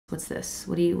What's this?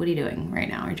 What are you doing right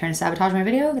now? Are you trying to sabotage my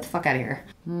video? Get the fuck out of here.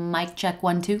 Mic check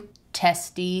 1, 2.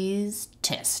 Testes,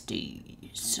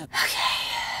 testes. Okay.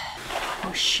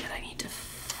 Oh shit, I need to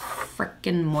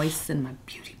frickin' moisten my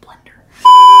beauty blender.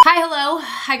 Hi, hello.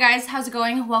 Hi guys, how's it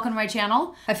going? Welcome to my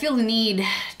channel. I feel the need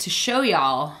to show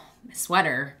y'all my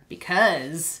sweater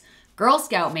because Girl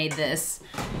Scout made this.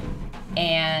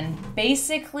 And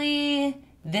basically,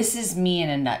 this is me in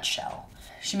a nutshell.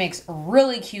 She makes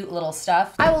really cute little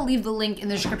stuff. I will leave the link in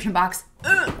the description box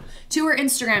to her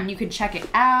Instagram. You can check it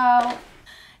out.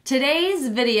 Today's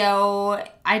video,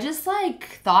 I just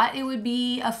thought it would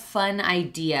be a fun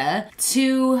idea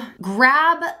to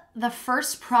grab the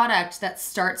first product that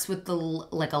starts with the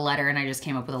a letter, and I just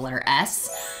came up with a letter S,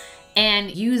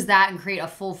 and use that and create a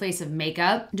full face of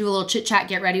makeup. Do a little chit chat,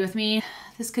 get ready with me.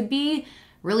 This could be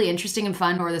really interesting and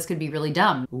fun, or this could be really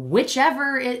dumb.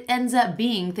 Whichever it ends up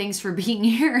being, thanks for being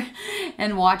here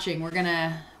and watching. We're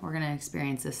gonna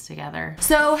experience this together.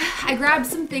 So I grabbed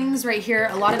some things right here.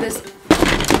 A lot of this,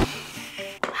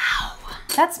 wow.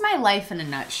 That's my life in a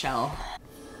nutshell.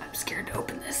 I'm scared to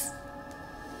open this.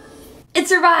 It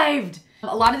survived.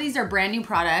 A lot of these are brand new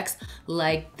products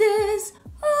like this.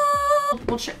 Oh.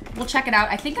 We'll check it out.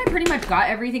 I think I pretty much got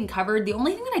everything covered. The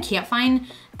only thing that I can't find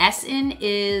S in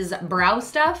is brow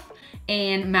stuff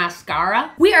and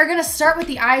mascara. We are gonna start with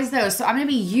the eyes though. So I'm gonna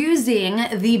be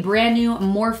using the brand new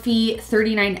Morphe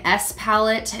 39S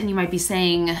palette. And you might be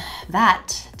saying,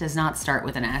 that does not start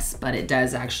with an S, but it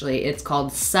does actually. It's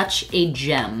called Such a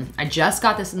Gem. I just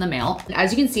got this in the mail.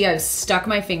 As you can see, I've stuck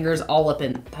my fingers all up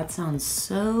in, that sounds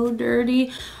so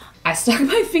dirty. I stuck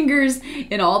my fingers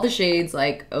in all the shades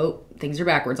oh, things are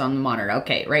backwards on the monitor.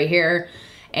 Okay, right here.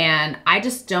 And I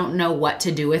just don't know what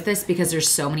to do with this because there's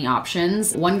so many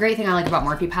options. One great thing I like about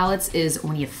Morphe palettes is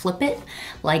when you flip it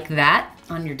like that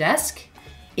on your desk,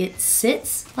 it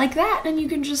sits like that and you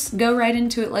can just go right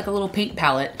into it like a little paint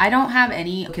palette. I don't have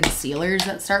any concealers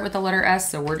that start with the letter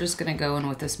S, so we're just gonna go in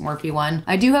with this Morphe one.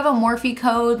 I do have a Morphe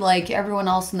code like everyone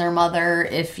else and their mother.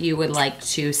 If you would like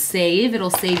to save, it'll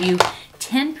save you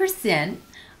 10%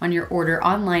 on your order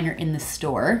online or in the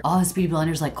store. Oh, this beauty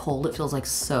blender's cold. It feels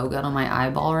so good on my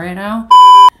eyeball right now.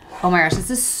 Oh my gosh, this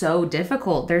is so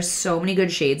difficult. There's so many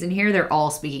good shades in here. They're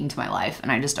all speaking to my life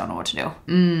and I just don't know what to do.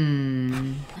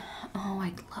 Oh,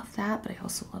 I love that, but I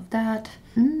also love that.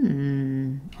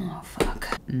 Oh,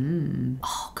 fuck.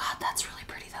 Oh God, that's really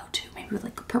pretty though too. Maybe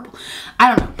with purple.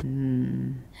 I don't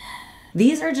know.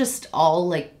 These are just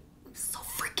all so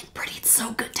freaking pretty. It's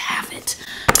so good to have it.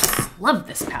 Love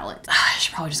this palette. I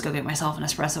should probably just go get myself an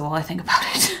espresso while I think about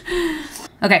it.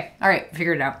 Okay, all right,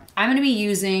 figured it out. I'm gonna be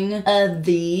using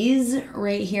these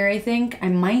right here, I think. I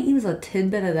might use a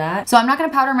tidbit of that. So I'm not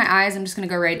gonna powder my eyes, I'm just gonna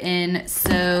go right in.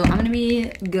 So I'm gonna be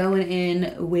going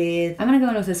in with,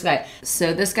 this guy.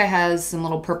 So this guy has some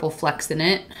little purple flecks in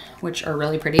it, which are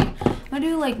really pretty. I'm gonna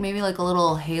do maybe a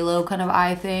little halo kind of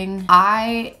eye thing.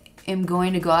 I am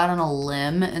going to go out on a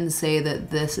limb and say that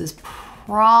this is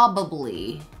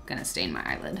probably gonna stain my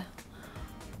eyelid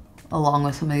along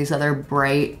with some of these other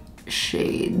bright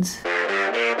shades.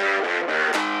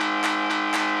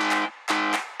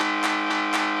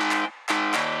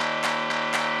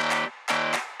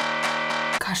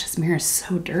 Gosh, this mirror is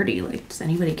so dirty. Does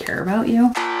anybody care about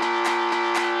you?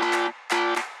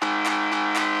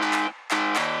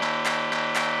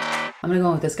 I'm gonna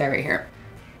go with this guy right here.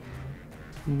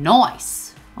 Nice.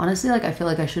 Honestly, I feel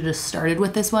I should have just started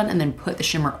with this one and then put the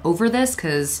shimmer over this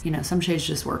because, some shades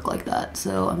just work like that.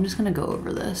 So I'm just gonna go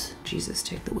over this. Jesus,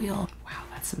 take the wheel. Wow,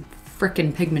 that's some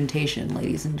frickin' pigmentation,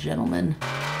 ladies and gentlemen.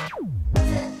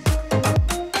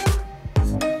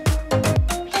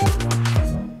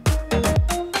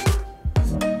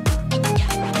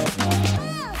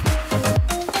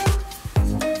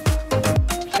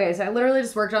 Okay, so I literally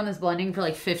just worked on this blending for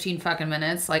 15 fucking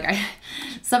minutes.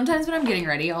 Sometimes when I'm getting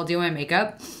ready, I'll do my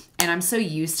makeup and I'm so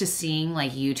used to seeing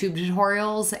YouTube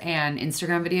tutorials and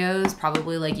Instagram videos,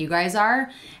 probably like you guys are.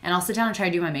 And I'll sit down and try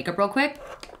to do my makeup real quick.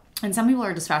 And some people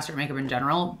are just faster at makeup in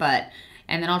general,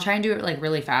 and then I'll try and do it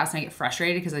really fast and I get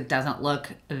frustrated because it doesn't look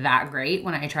that great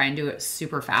when I try and do it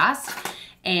super fast.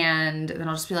 And then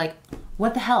I'll just be like,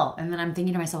 what the hell? And then I'm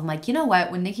thinking to myself, I'm you know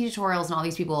what? When Nikki Tutorials and all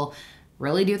these people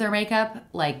really do their makeup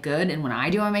good, and when I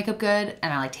do my makeup good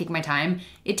and I take my time,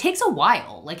 it takes a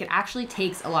while. It actually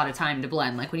takes a lot of time to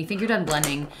blend. When you think you're done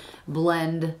blending,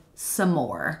 blend some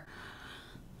more.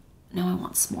 No, I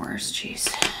want s'mores,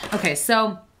 jeez. Okay,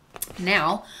 so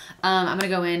now I'm gonna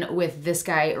go in with this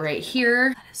guy right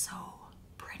here. That is so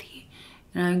pretty.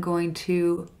 And I'm going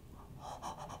to,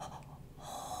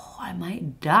 I I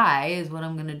might die is what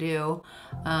I'm gonna do.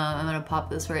 I'm gonna pop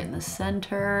this right in the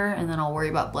center and then I'll worry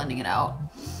about blending it out.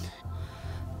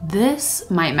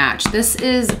 This might match. This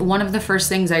is one of the first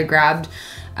things I grabbed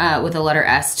with a letter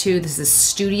S too. This is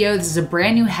Studio. This is a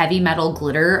brand new heavy metal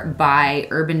glitter by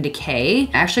Urban Decay.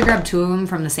 I actually grabbed 2 of them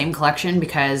from the same collection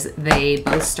because they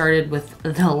both started with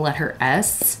the letter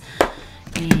S.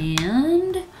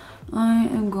 And I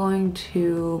am going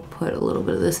to put a little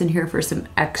bit of this in here for some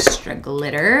extra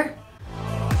glitter.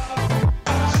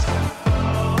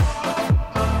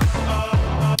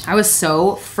 I was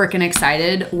so freaking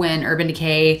excited when Urban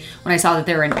Decay, when I saw that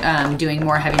they were doing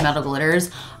more heavy metal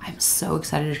glitters. I'm so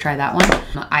excited to try that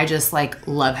one. I just like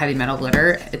love heavy metal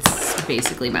glitter. It's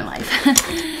basically my life.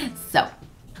 So,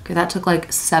 okay, that took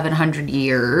like 700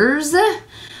 years.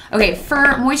 Okay, for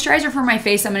moisturizer for my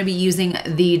face, I'm gonna be using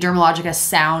the Dermalogica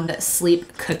Sound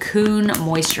Sleep Cocoon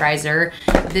Moisturizer.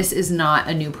 This is not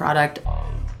a new product.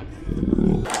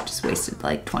 Just wasted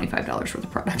like $25 worth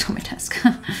of product on my desk.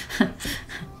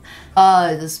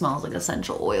 This smells like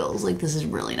essential oils. Like this is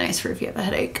really nice for if you have a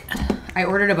headache. I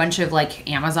ordered a bunch of like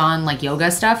Amazon like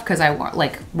yoga stuff because I want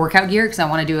like workout gear because I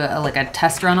want to do a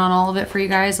test run on all of it for you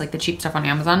guys, like the cheap stuff on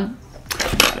Amazon.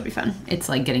 That'll be fun. It's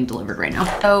like getting delivered right now.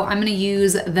 So I'm gonna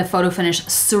use the Photo Finish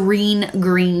Serene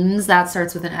Greens. That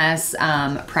starts with an S,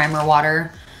 primer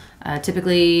water.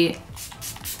 Typically,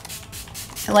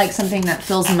 I like something that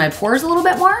fills in my pores a little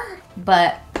bit more,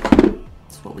 but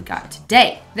that's what we got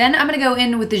today. Then I'm gonna go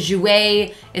in with the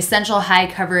Jouer Essential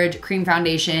High Coverage Cream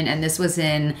Foundation, and this was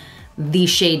in the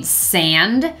shade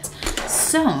Sand.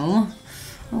 So,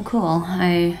 oh cool,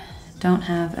 I don't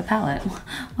have a palette.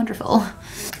 Wonderful.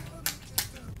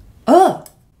 Oh,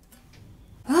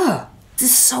 oh, this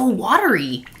is so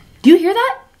watery. Do you hear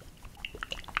that?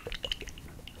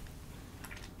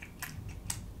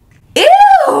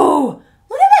 Ew,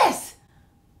 look at this.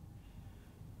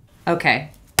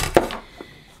 Okay.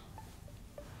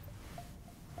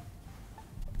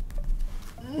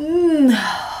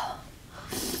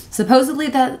 Supposedly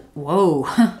that, whoa.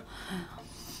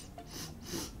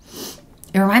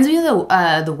 It reminds me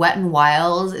of the Wet n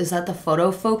Wild. Is that the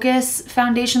Photo Focus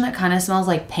foundation that kind of smells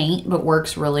like paint but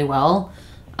works really well?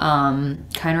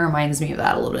 Kind of reminds me of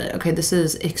that a little bit. Okay, this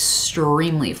is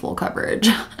extremely full coverage.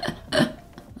 All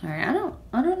right,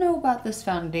 I don't know about this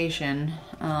foundation.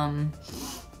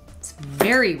 It's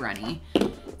very runny.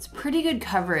 It's pretty good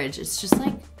coverage. It's just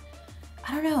like,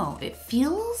 I don't know. It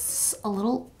feels a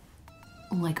little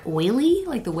like oily,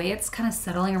 like the way it's kind of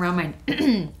settling around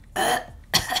my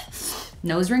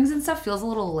nose rings and stuff feels a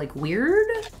little like weird.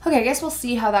 Okay, I guess we'll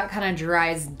see how that kind of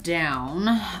dries down.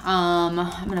 I'm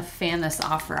gonna fan this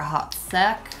off for a hot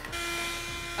sec.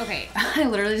 Okay, I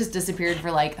literally just disappeared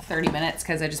for like 30 minutes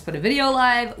because I just put a video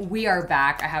live. We are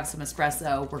back. I have some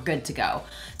espresso. We're good to go.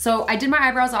 So I did my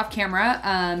eyebrows off camera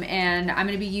and I'm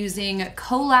gonna be using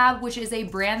Collab, which is a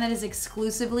brand that is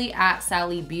exclusively at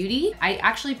Sally Beauty. I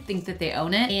actually think that they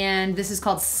own it. And this is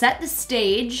called Set the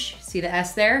Stage. See the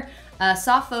S there?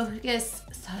 Soft Focus,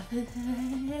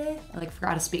 I like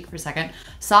forgot to speak for a second.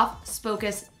 Soft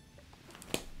Focus.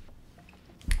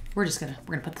 We're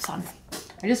gonna put this on.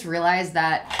 I just realized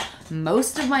that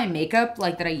most of my makeup,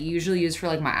 like that I usually use for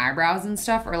like my eyebrows and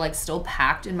stuff, are like still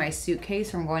packed in my suitcase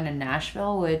from going to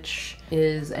Nashville, which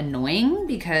is annoying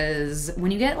because when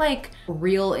you get like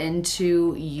real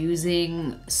into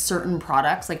using certain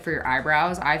products, like for your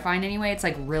eyebrows, I find anyway, it's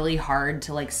like really hard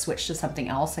to like switch to something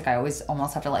else. Like I always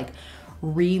almost have to like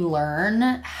relearn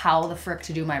how the frick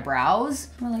to do my brows.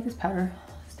 I like this powder.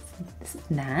 This is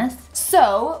nice.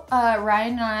 So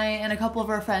Ryan and I and a couple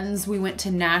of our friends, we went to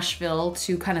Nashville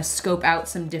to kind of scope out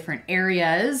some different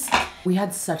areas. We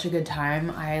had such a good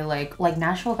time. I like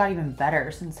Nashville got even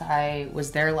better since I was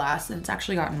there last, and it's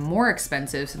actually gotten more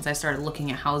expensive since I started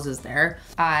looking at houses there.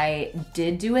 I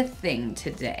did do a thing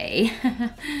today.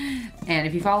 And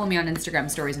if you follow me on Instagram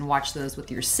stories and watch those with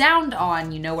your sound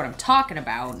on, you know what I'm talking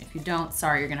about. If you don't,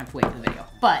 sorry, you're gonna have to wait for the video.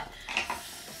 But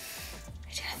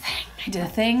I did a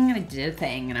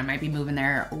thing, and I might be moving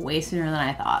there way sooner than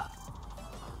I thought.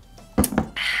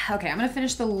 Okay, I'm gonna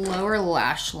finish the lower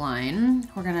lash line.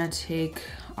 We're gonna take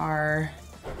our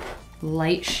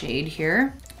light shade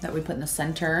here that we put in the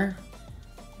center.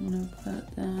 I'm gonna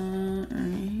put that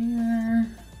right here.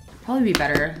 Probably be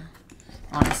better,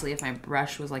 honestly, if my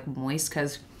brush was like moist,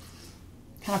 because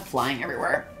it's kind of flying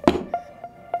everywhere.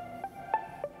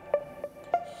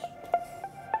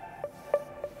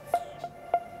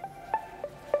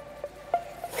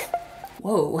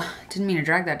 Whoa, didn't mean to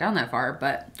drag that down that far,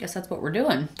 but I guess that's what we're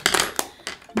doing.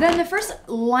 Then the first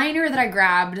liner that I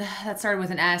grabbed that started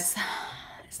with an S,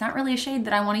 it's not really a shade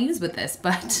that I want to use with this,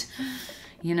 but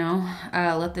you know,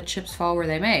 let the chips fall where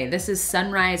they may. This is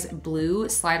Sunrise Blue,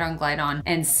 slide on, glide on,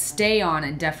 and stay on,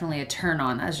 and definitely a turn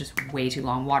on. That's just way too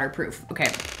long, waterproof. Okay.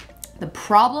 The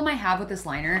problem I have with this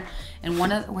liner, and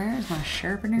where is my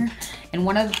sharpener? And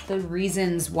one of the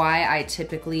reasons why I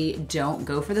typically don't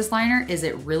go for this liner is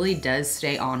it really does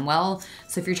stay on well.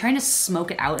 So if you're trying to smoke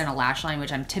it out in a lash line,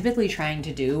 which I'm typically trying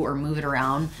to do, or move it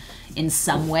around in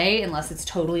some way, unless it's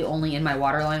totally only in my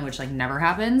waterline, which like never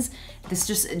happens, this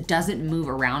just doesn't move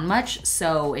around much.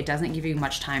 So it doesn't give you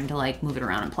much time to like move it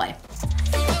around and play.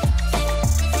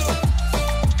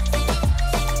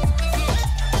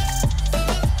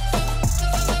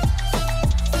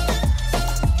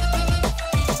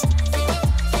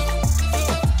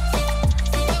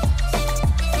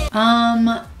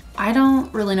 I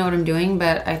don't really know what I'm doing,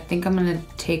 but I think I'm gonna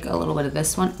take a little bit of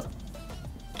this one.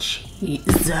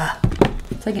 Jeez.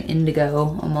 It's like an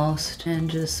indigo almost, and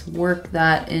just work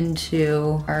that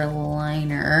into our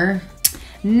liner.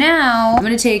 Now, I'm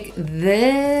gonna take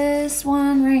this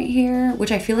one right here,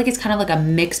 which I feel like it's kind of like a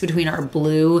mix between our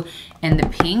blue and the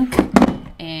pink.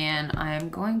 And I'm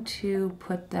going to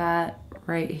put that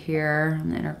right here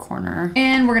in the inner corner.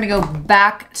 And we're gonna go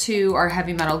back to our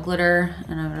heavy metal glitter,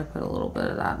 and I'm gonna put a little bit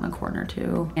of that in the corner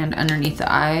too. And underneath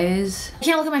the eyes. I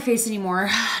can't look at my face anymore,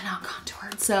 not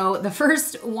contoured. So the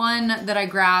first one that I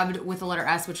grabbed with the letter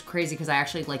S, which is crazy because I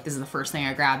actually like, this is the first thing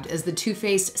I grabbed, is the Too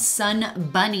Faced Sun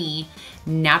Bunny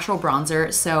Natural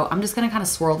Bronzer. So I'm just gonna kind of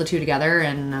swirl the two together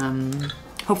and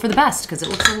hope for the best, because it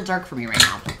looks a little dark for me right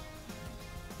now.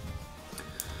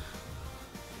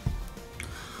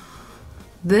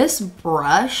 This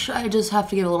brush, I just have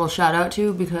to give a little shout out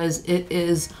to because it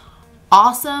is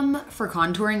awesome for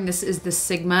contouring. This is the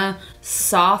Sigma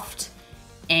Soft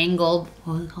Angled,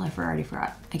 what was it called? I already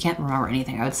forgot. I can't remember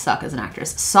anything. I would suck as an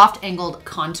actress. Soft Angled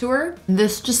Contour.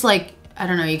 This just like, I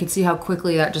don't know, you can see how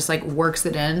quickly that just like works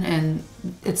it in, and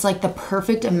it's like the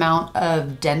perfect amount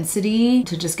of density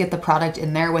to just get the product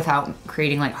in there without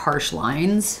creating like harsh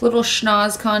lines. Little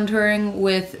schnoz contouring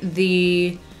with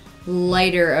the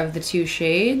lighter of the two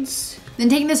shades. Then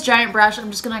taking this giant brush,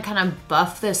 I'm just gonna kind of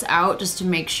buff this out just to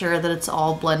make sure that it's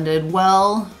all blended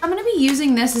well. I'm gonna be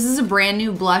using this. This is a brand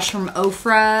new blush from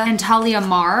Ofra and Talia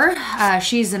Mar.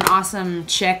 She's an awesome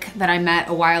chick that I met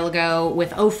a while ago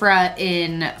with Ofra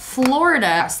in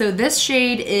Florida. So this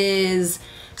shade is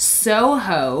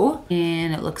Soho,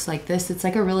 and it looks like this. It's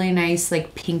like a really nice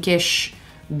like pinkish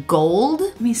gold.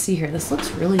 Let me see here. This looks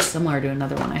really similar to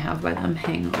another one I have by them.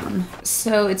 Hang on.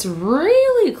 So it's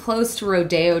really close to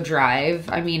Rodeo Drive.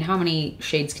 I mean, how many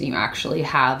shades can you actually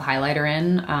have highlighter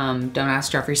in? Don't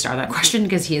ask Jeffree Star that question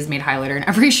because he has made highlighter in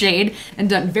every shade and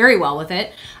done very well with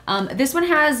it. This one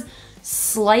has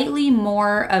slightly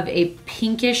more of a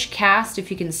pinkish cast,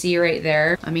 if you can see right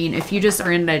there. I mean, if you just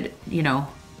are into, you know,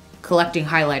 collecting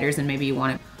highlighters and maybe you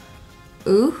want it.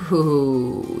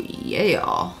 Ooh,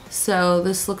 yeah. So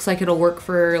this looks like it'll work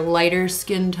for lighter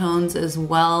skin tones as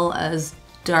well as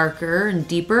darker and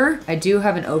deeper. I do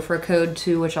have an Ofra code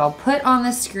too, which I'll put on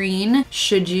the screen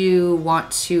should you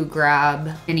want to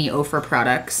grab any Ofra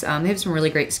products. They have some really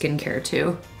great skincare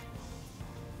too.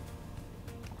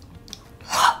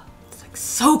 It's like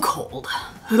so cold.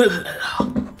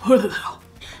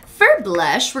 For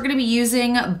blush, we're gonna be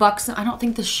using Buxom. I don't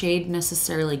think the shade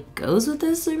necessarily goes with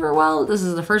this super well. This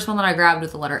is the first one that I grabbed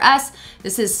with the letter S.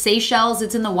 This is Seychelles.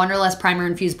 It's in the Wonderlust Primer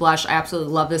Infused Blush. I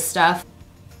absolutely love this stuff.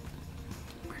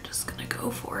 We're just gonna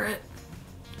go for it.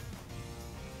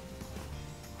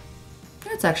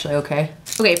 That's actually okay.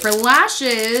 Okay, for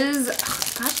lashes,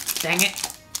 God dang it.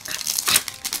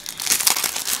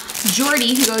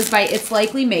 Jordy, who goes by It's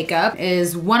Likely Makeup,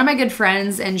 is one of my good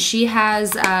friends, and she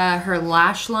has her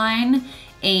lash line,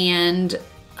 and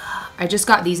I just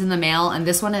got these in the mail, and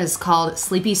this one is called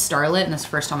Sleepy Starlet, and this is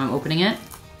the first time I'm opening it.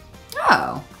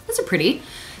 Oh, those are pretty.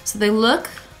 So they look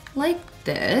like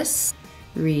this.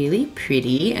 Really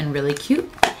pretty and really cute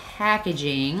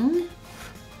packaging.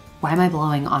 Why am I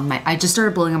blowing on my, I just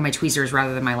started blowing on my tweezers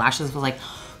rather than my lashes. I was like,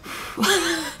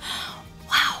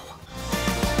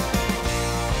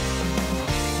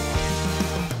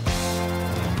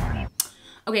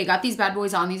 okay, got these bad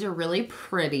boys on. These are really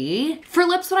pretty. For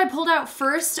lips, what I pulled out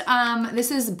first,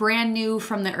 this is brand new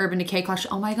from the Urban Decay collection.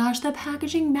 Oh my gosh, the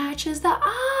packaging matches the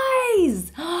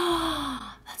eyes.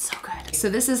 That's so good. So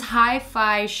this is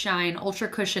Hi-Fi Shine Ultra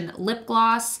Cushion Lip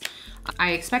Gloss.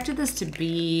 I expected this to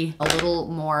be a little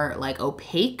more like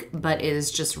opaque, but it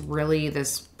is just really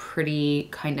this pretty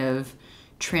kind of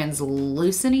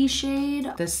translucent-y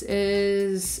shade. This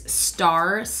is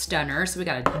Star Stunner, so we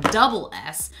got a double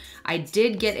S. I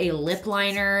did get a lip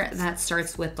liner that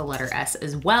starts with the letter S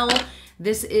as well.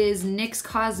 This is NYX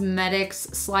Cosmetics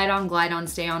Slide On, Glide On,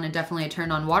 Stay On, and Definitely a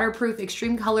Turn On Waterproof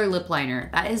Extreme Color Lip Liner.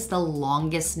 That is the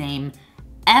longest name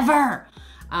ever.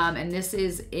 And this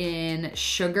is in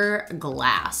Sugar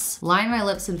Glass. Line my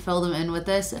lips and fill them in with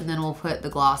this, and then we'll put the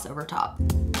gloss over top.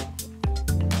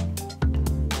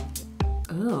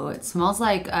 Ooh, it smells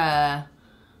like a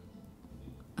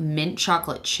mint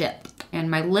chocolate chip. And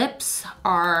my lips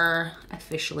are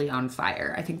officially on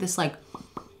fire. I think this like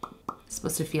is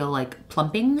supposed to feel like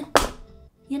plumping,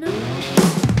 you know?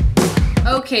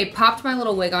 Okay, popped my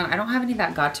little wig on. I don't have any of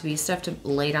that got-to-be stuff to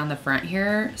lay down the front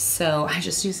here, so I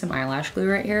just used some eyelash glue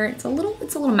right here. It's a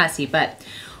little messy, but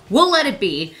we'll let it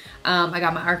be. I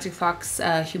got my Arctic Fox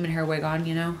human hair wig on,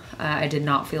 you know. I did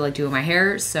not feel like doing my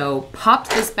hair, so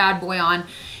popped this bad boy on.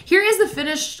 Here is the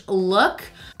finished look.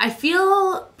 I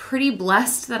feel pretty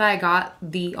blessed that I got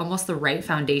almost the right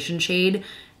foundation shade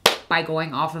by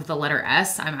going off of the letter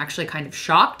S. I'm actually kind of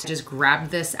shocked. I just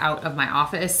grabbed this out of my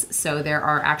office, so there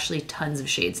are actually tons of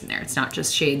shades in there. It's not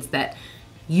just shades that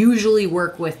usually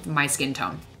work with my skin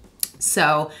tone.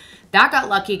 So that got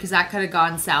lucky because that could have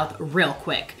gone south real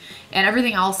quick. And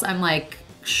everything else, I'm like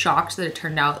shocked that it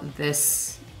turned out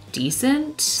this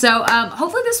decent. So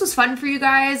hopefully this was fun for you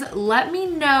guys. Let me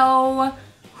know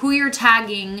who you're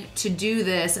tagging to do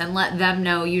this and let them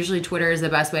know. Usually Twitter is the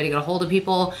best way to get a hold of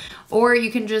people, or you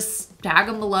can just tag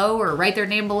them below or write their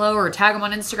name below or tag them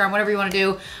on Instagram, whatever you want to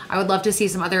do. I would love to see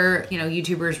some other, you know,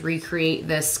 YouTubers recreate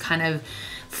this kind of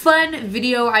fun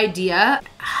video idea.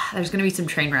 There's gonna be some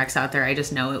train wrecks out there. I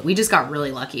just know it. We just got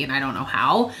really lucky and I don't know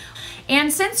how.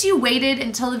 And since you waited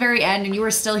until the very end and you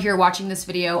are still here watching this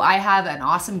video, I have an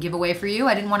awesome giveaway for you.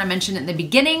 I didn't want to mention it in the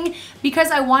beginning because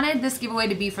I wanted this giveaway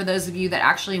to be for those of you that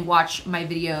actually watch my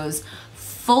videos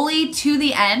fully to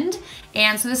the end.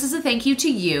 And so this is a thank you to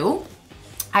you.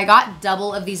 I got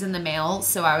double of these in the mail,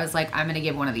 so I was like, I'm gonna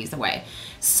give one of these away.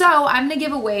 So I'm gonna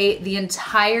give away the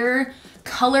entire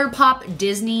ColourPop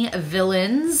Disney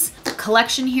Villains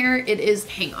collection here. It is,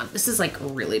 hang on, this is like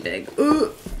really big.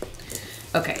 Ooh.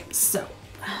 Okay, so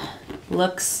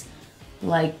looks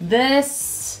like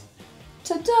this.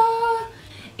 Ta-da!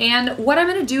 And what I'm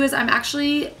gonna do is I'm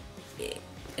actually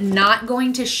not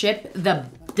going to ship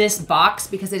this box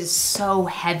because it is so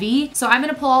heavy. So I'm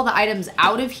gonna pull all the items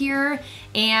out of here,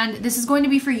 and this is going to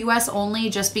be for US only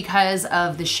just because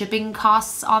of the shipping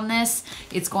costs on this.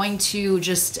 It's going to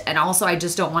just, and also I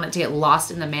just don't want it to get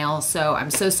lost in the mail, so I'm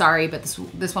so sorry, but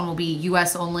this one will be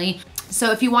US only.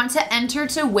 So if you want to enter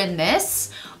to win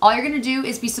this, all you're gonna do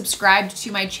is be subscribed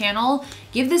to my channel,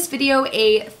 give this video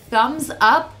a thumbs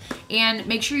up, and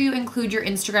make sure you include your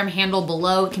Instagram handle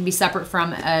below. It can be separate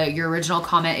from your original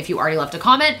comment if you already left a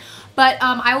comment. But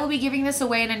I will be giving this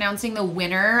away and announcing the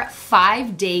winner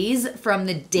 5 days from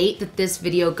the date that this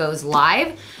video goes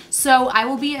live. So I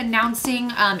will be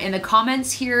announcing in the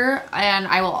comments here, and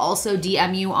I will also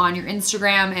DM you on your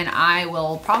Instagram, and I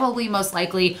will probably most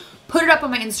likely put it up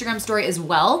on my Instagram story as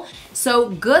well. So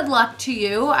good luck to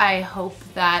you. I hope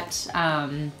that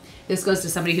this goes to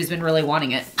somebody who's been really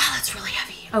wanting it. Oh, that's really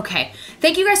heavy. Okay,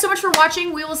 thank you guys so much for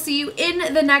watching. We will see you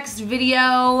in the next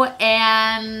video,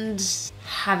 and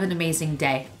have an amazing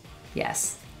day.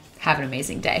 Yes, have an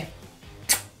amazing day.